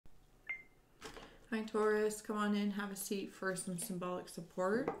Hi Taurus, come on in, have a seat for some symbolic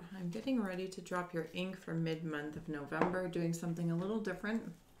support. I'm getting ready to drop your ink for mid-month of November, doing something a little different.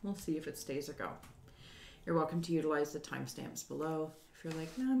 We'll see if it stays or go. You're welcome to utilize the timestamps below. If you're like,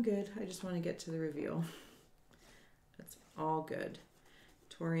 no, I'm good, I just want to get to the reveal. That's all good.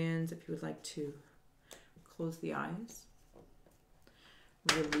 Taurians, if you would like to close the eyes,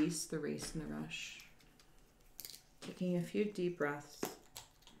 release the race and the rush. Taking a few deep breaths.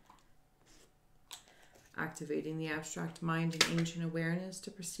 Activating the abstract mind and ancient awareness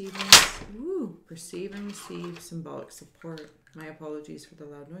to perceive and receive symbolic support. My apologies for the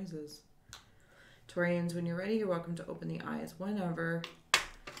loud noises. Taurians, when you're ready, you're welcome to open the eyes whenever.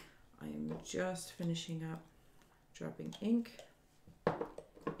 I am just finishing up dropping ink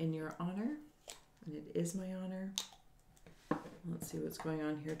in your honor, and it is my honor. Let's see what's going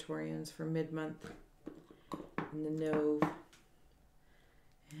on here, Taurians, for mid-month in the November.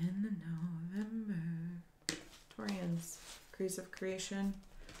 Taurians, Crease of Creation.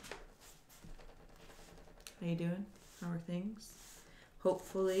 How you doing? How are things?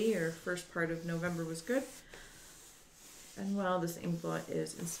 Hopefully your first part of November was good. And while this inkblot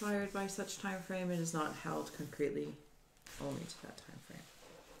is inspired by such time frame, it is not held concretely only to that time frame.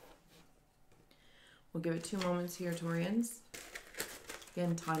 We'll give it 2 moments here, Taurians.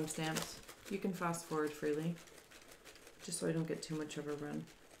 Again, timestamps. You can fast forward freely, just so I don't get too much of a run.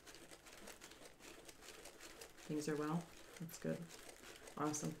 Things are well. That's good.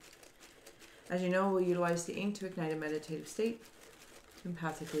 Awesome. As you know, we'll utilize the ink to ignite a meditative state, to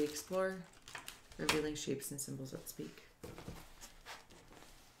empathically explore, revealing shapes and symbols that speak.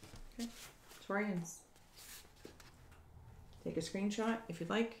 Okay, Taurians. Take a screenshot if you'd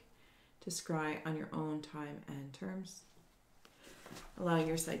like to scry on your own time and terms, allowing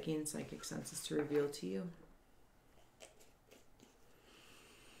your psyche and psychic senses to reveal to you.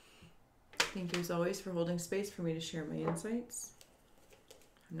 Thank you as always for holding space for me to share my insights.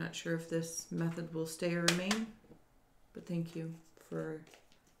 I'm not sure if this method will stay or remain, but thank you for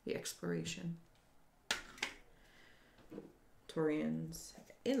the exploration. Taurians,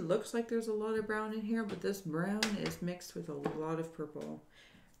 it looks like there's a lot of brown in here, but this brown is mixed with a lot of purple.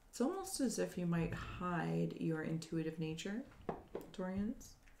 It's almost as if you might hide your intuitive nature,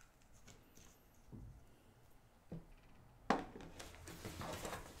 Taurians.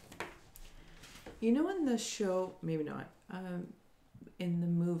 You know, in the show, maybe not, in the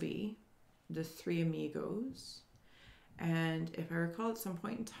movie, The Three Amigos, and if I recall at some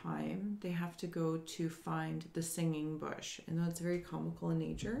point in time, they have to go to find the singing bush. And though it's very comical in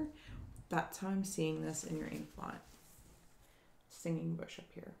nature, that's how I'm seeing this in your ink blot. Singing bush up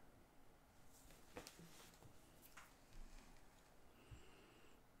here.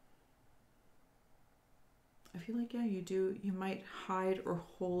 I feel like, yeah, you might hide or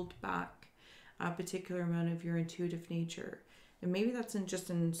hold back a particular amount of your intuitive nature. And maybe that's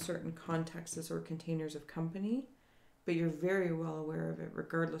just in certain contexts or containers of company, but you're very well aware of it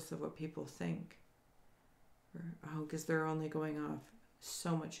regardless of what people think. Because they're only going off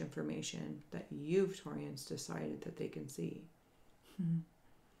so much information that you've, Taurians, decided that they can see. I'm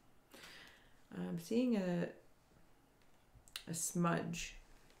seeing a smudge.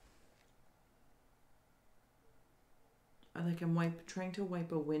 Like I'm trying to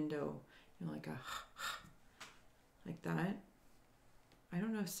wipe a window. You know, like that. I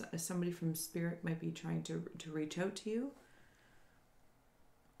don't know if somebody from spirit might be trying to reach out to you,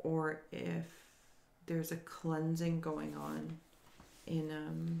 or if there's a cleansing going on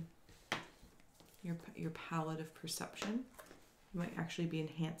in your palette of perception. You might actually be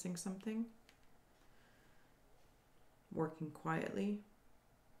enhancing something, working quietly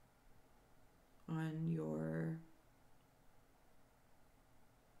on your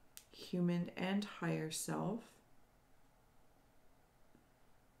human and higher self.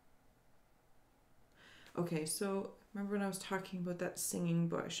 Okay, so remember when I was talking about that singing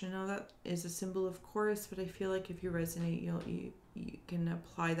bush? I know that is a symbol of chorus, but I feel like if you resonate, you can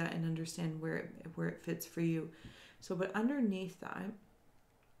apply that and understand where it fits for you. So, but underneath that,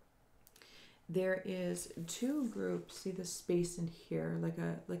 there is 2 groups. See the space in here, like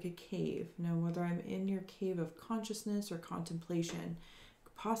a cave. Now, whether I'm in your cave of consciousness or contemplation,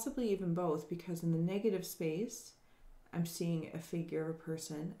 possibly even both, because in the negative space, I'm seeing a figure of a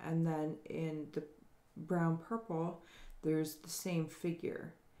person, and then in the brown purple, there's the same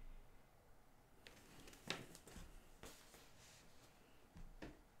figure.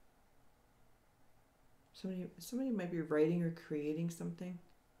 Somebody might be writing or creating something.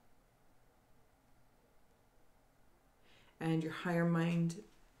 And your higher mind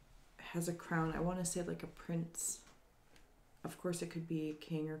has a crown. I want to say like a prince. Of course, it could be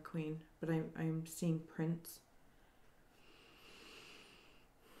king or queen, but I'm seeing prince.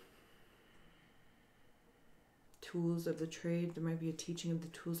 Tools of the trade. There might be a teaching of the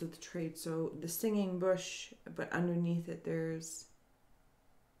tools of the trade. So the singing bush, but underneath it there's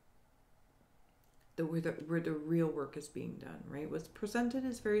where the real work is being done, right? What's presented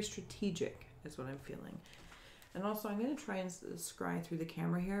is very strategic, is what I'm feeling. And also I'm going to try and scry through the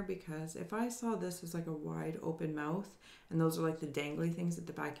camera here, because if I saw this as like a wide open mouth, and those are like the dangly things at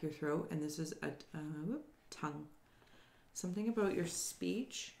the back of your throat, and this is a tongue. Something about your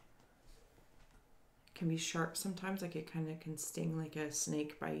speech can be sharp sometimes, like it kind of can sting like a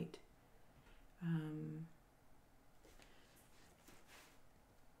snake bite.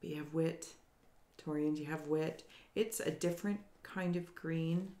 But you have wit. Taurians, you have wit. It's a different kind of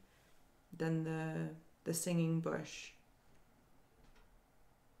green than the singing bush.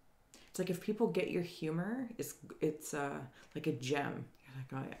 It's like if people get your humor, it's like a gem. You're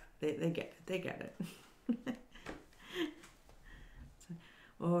like, oh yeah, they get it.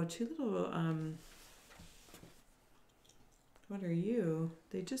 Oh, two little what are you?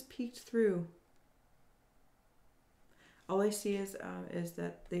 They just peeked through. All I see is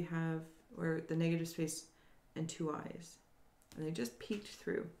that they have, or the negative space, and two eyes, and they just peeked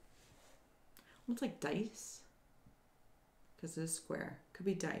through. Almost like dice, because it is square. Could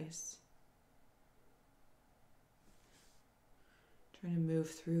be dice. Trying to move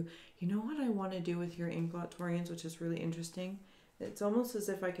through. You know what I want to do with your ink blot, Taurians, which is really interesting? It's almost as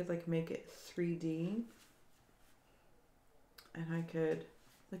if I could like make it 3D. And I could,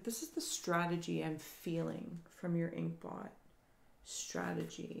 like, this is the strategy I'm feeling from your ink blot.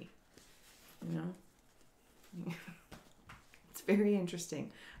 Strategy, you know? It's very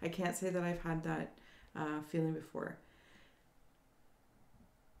interesting. I can't say that I've had that feeling before.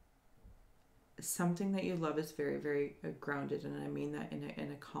 Something that you love is very, very grounded, and I mean that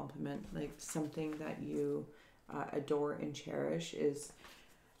in a compliment. Like something that you adore and cherish is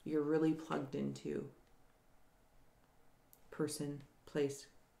you're really plugged into. Person, place,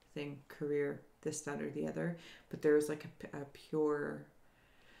 thing, career, this, that, or the other. But there's like a pure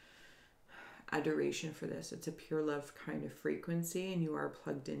adoration for this. It's a pure love kind of frequency, and you are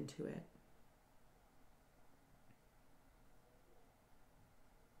plugged into it.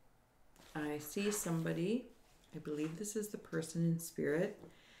 I see somebody, I believe this is the person in spirit.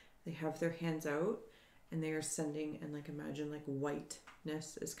 They have their hands out and they are sending, and like imagine like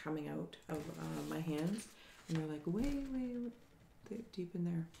whiteness is coming out of my hands, and they're like way deep in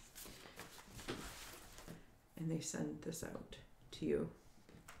there, and they send this out to you.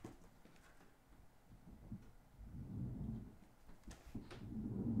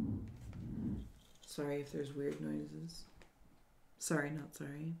 Sorry if there's weird noises. Sorry, not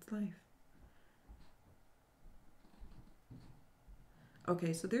sorry. It's life.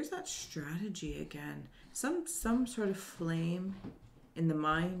 Okay, so there's that strategy again. Some sort of flame in the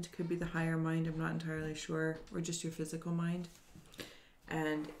mind. Could be the higher mind, I'm not entirely sure. Or just your physical mind.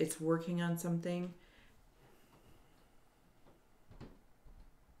 And it's working on something.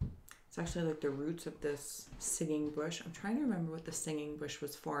 It's actually like the roots of this singing bush. I'm trying to remember what the singing bush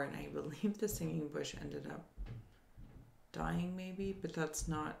was for, and I believe the singing bush ended up dying maybe, but that's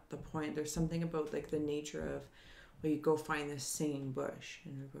not the point. There's something about like the nature of, well, you go find this singing bush,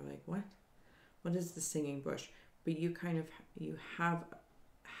 and we go like, what is the singing bush? But you kind of, you have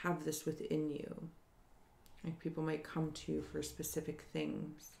this within you. Like people might come to you for specific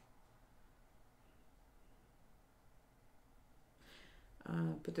things.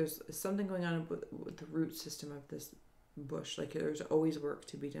 But there's something going on with the root system of this bush. Like there's always work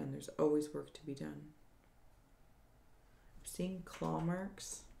to be done. There's always work to be done. I'm seeing claw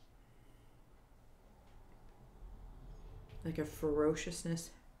marks. Like a ferociousness,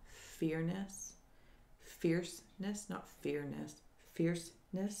 fierceness, not fearness,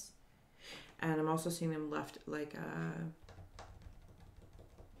 fierceness. And I'm also seeing them left like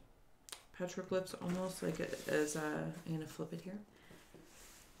petroglyphs, almost like as I'm going to flip it here.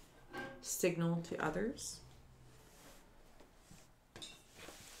 Signal to others.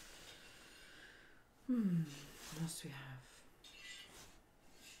 What else do we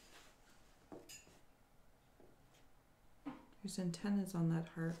have? There's antennas on that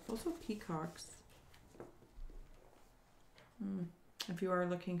heart. Also peacocks. If you are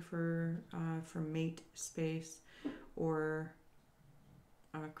looking for mate space or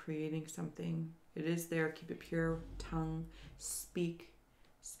creating something, it is there. Keep it pure. Tongue. Speak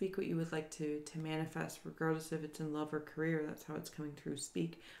what you would like to manifest, regardless if it's in love or career. That's how it's coming through.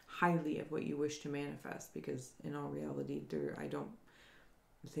 Speak highly of what you wish to manifest, because in all reality, I don't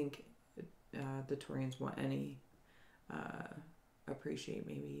think the Taurians want any appreciate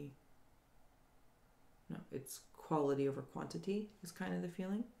maybe, no, it's quality over quantity is kind of the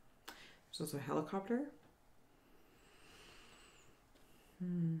feeling. There's also a helicopter.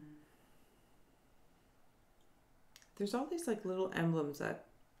 There's all these like little emblems that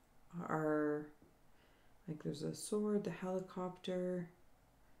are like, there's a sword, the helicopter,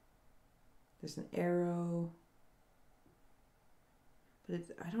 there's an arrow, but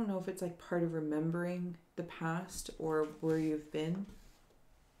it's, I don't know if it's like part of remembering the past or where you've been.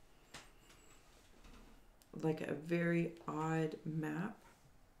 Like a very odd map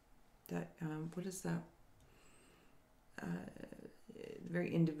that, what is that?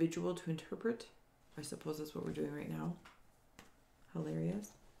 Very individual to interpret. I suppose that's what we're doing right now.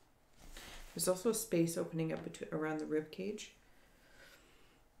 Hilarious. There's also a space opening up around the rib cage.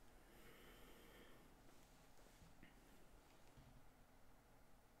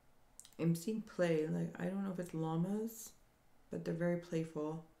 I'm seeing play. Like, I don't know if it's llamas, but they're very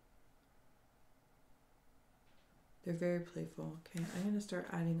playful. They're very playful. Okay, I'm going to start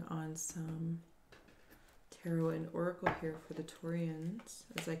adding on some tarot and oracle here for the Taurians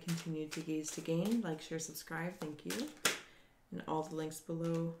as I continue to gaze to gain. Like, share, subscribe. Thank you. And all the links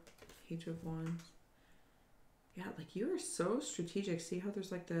below. Page of Wands. Yeah, like, you are so strategic. See how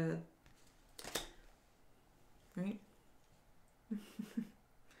there's like the... Right?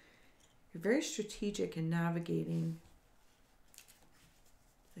 You're very strategic in navigating.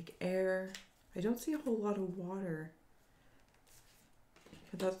 Like air. I don't see a whole lot of water.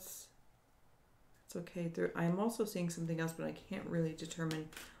 But that's okay. I'm also seeing something else, but I can't really determine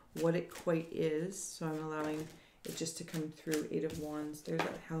what it quite is. So I'm allowing it just to come through. 8 of Wands. There's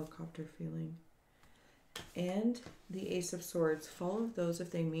that helicopter feeling. And the Ace of Swords. Follow those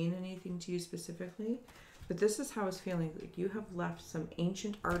if they mean anything to you specifically. But this is how it's feeling. Like you have left some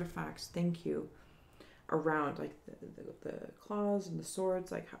ancient artifacts. Thank you. Around, like the claws and the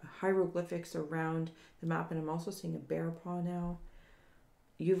swords, like hieroglyphics around the map. And I'm also seeing a bear paw now.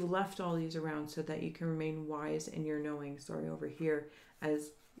 You've left all these around so that you can remain wise in your knowing. Sorry, over here, as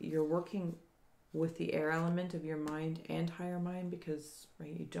you're working with the air element of your mind and higher mind, because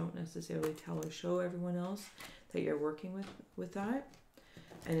right, you don't necessarily tell or show everyone else that you're working with that,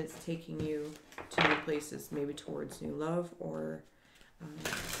 and it's taking you to new places, maybe towards new love or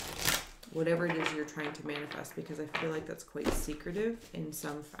whatever it is you're trying to manifest, because I feel like that's quite secretive in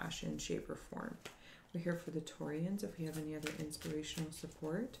some fashion, shape, or form. We're here for the Taurians if we have any other inspirational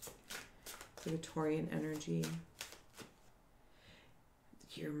support for the Taurian energy.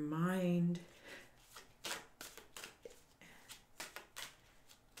 Your mind.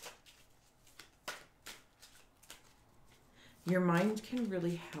 Your mind can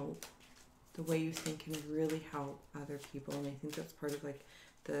really help. The way you think can really help other people, and I think that's part of like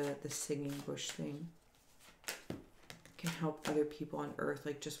the singing bush thing. Can help other people on earth,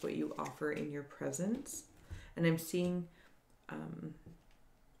 like just what you offer in your presence. And I'm seeing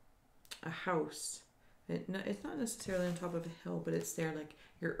a house. It's not necessarily on top of a hill, but it's there, like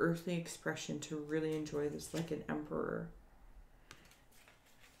your earthly expression to really enjoy this, like an emperor,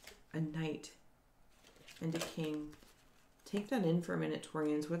 a knight, and a king. Take that in for a minute,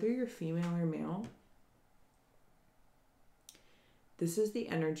 Taurians, whether you're female or male. This is the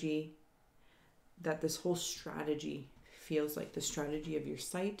energy that this whole strategy feels like. The strategy of your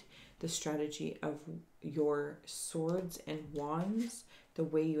sight, the strategy of your swords and wands, the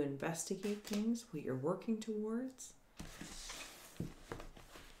way you investigate things, what you're working towards.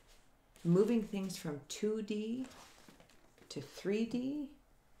 Moving things from 2D to 3D.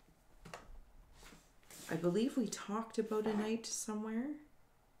 I believe we talked about a night somewhere.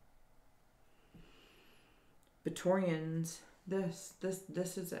 But Taurians, this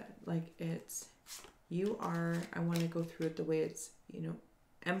is it. Like, it's, you are, I want to go through it the way it's, you know,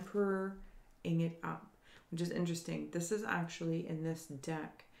 emperor-ing it up, which is interesting. This is actually in this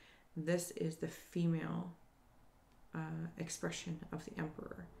deck, this is the female expression of the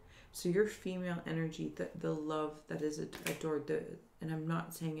emperor. So your female energy, the love that is adored, and I'm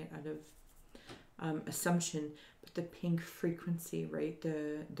not saying it out of assumption, but the pink frequency, right?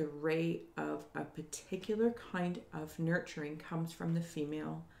 The ray of a particular kind of nurturing comes from the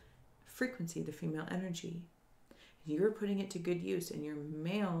female frequency, the female energy. You're putting it to good use, and your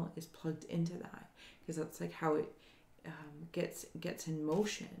male is plugged into that, because that's like how it gets in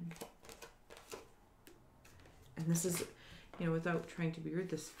motion. And this is, you know, without trying to be rude,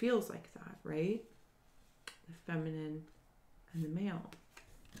 this feels like that, right? The feminine and the male.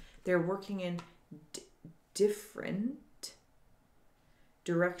 They're working in different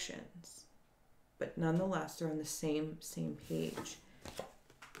directions, but nonetheless they're on the same page.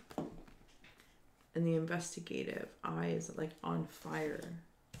 And the investigative eyes like on fire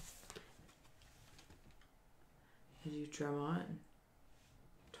as you drum on.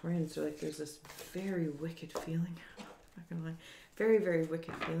 Taurians are like, there's this very wicked feeling. I'm not gonna lie. Very, very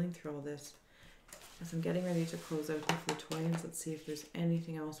wicked feeling through all this. As I'm getting ready to close out here for the Taurians, let's see if there's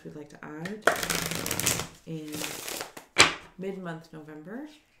anything else we'd like to add in mid-month November.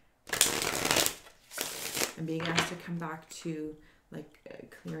 I'm being asked to come back to like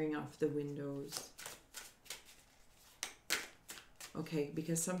clearing off the windows. Okay,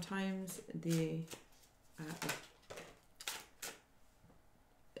 because sometimes there's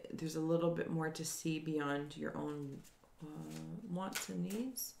a little bit more to see beyond your own wants and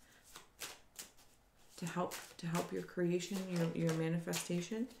needs to help your creation, your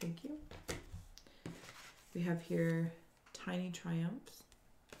manifestation. Thank you. We have here tiny triumphs.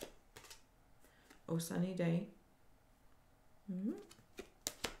 Oh, sunny day.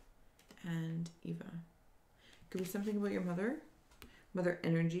 And Eva. Could be something about your mother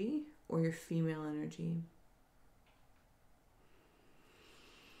energy, or your female energy.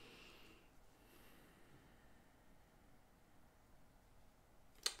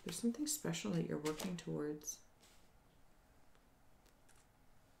 There's something special that you're working towards.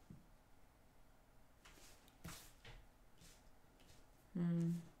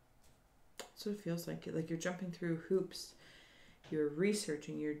 So it feels like you're jumping through hoops. You're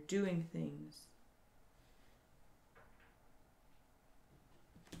researching, you're doing things.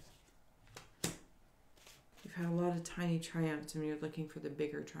 You've had a lot of tiny triumphs and you're looking for the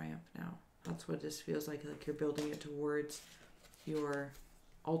bigger triumph now. That's what this feels like you're building it towards your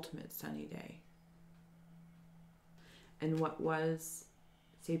ultimate sunny day. And what was,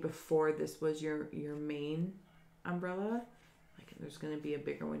 say before this was your main umbrella, like there's going to be a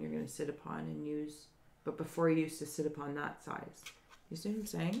bigger one you're going to sit upon and use, but before you used to sit upon that size. You see what I'm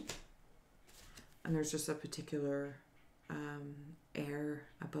saying? And there's just a particular air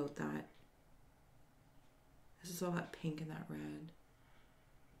about that. This is all that pink and that red.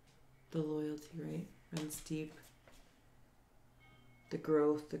 The loyalty, right? Runs deep. The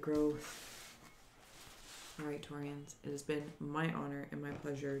growth. All right, Taurians, it has been my honor and my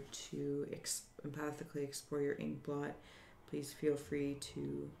pleasure to empathically explore your ink blot. Please feel free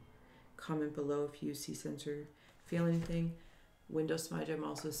to comment below if you see, sense, or feel anything. Window smudge I'm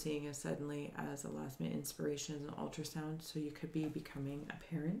also seeing as suddenly as a last minute inspiration as an ultrasound, so you could be becoming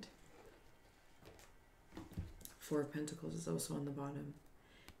a parent. Four of Pentacles is also on the bottom.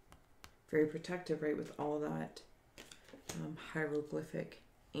 Very protective, right, with all that hieroglyphic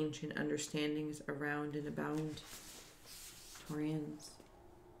ancient understandings around and abound. Taurians.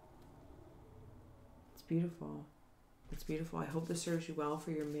 It's beautiful. It's beautiful. I hope this serves you well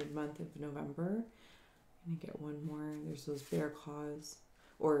for your mid-month of November. I'm going to get one more. There's those bear claws.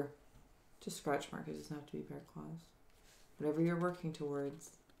 Or just scratch marks. It doesn't have to be bear claws. Whatever you're working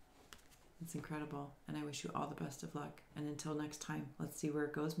towards, it's incredible. And I wish you all the best of luck. And until next time, let's see where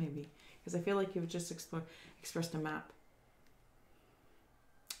it goes maybe. Because I feel like you've just expressed a map.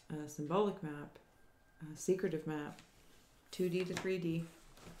 A symbolic map. A secretive map. 2D to 3D.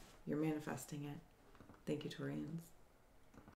 You're manifesting it. Thank you, Taurians.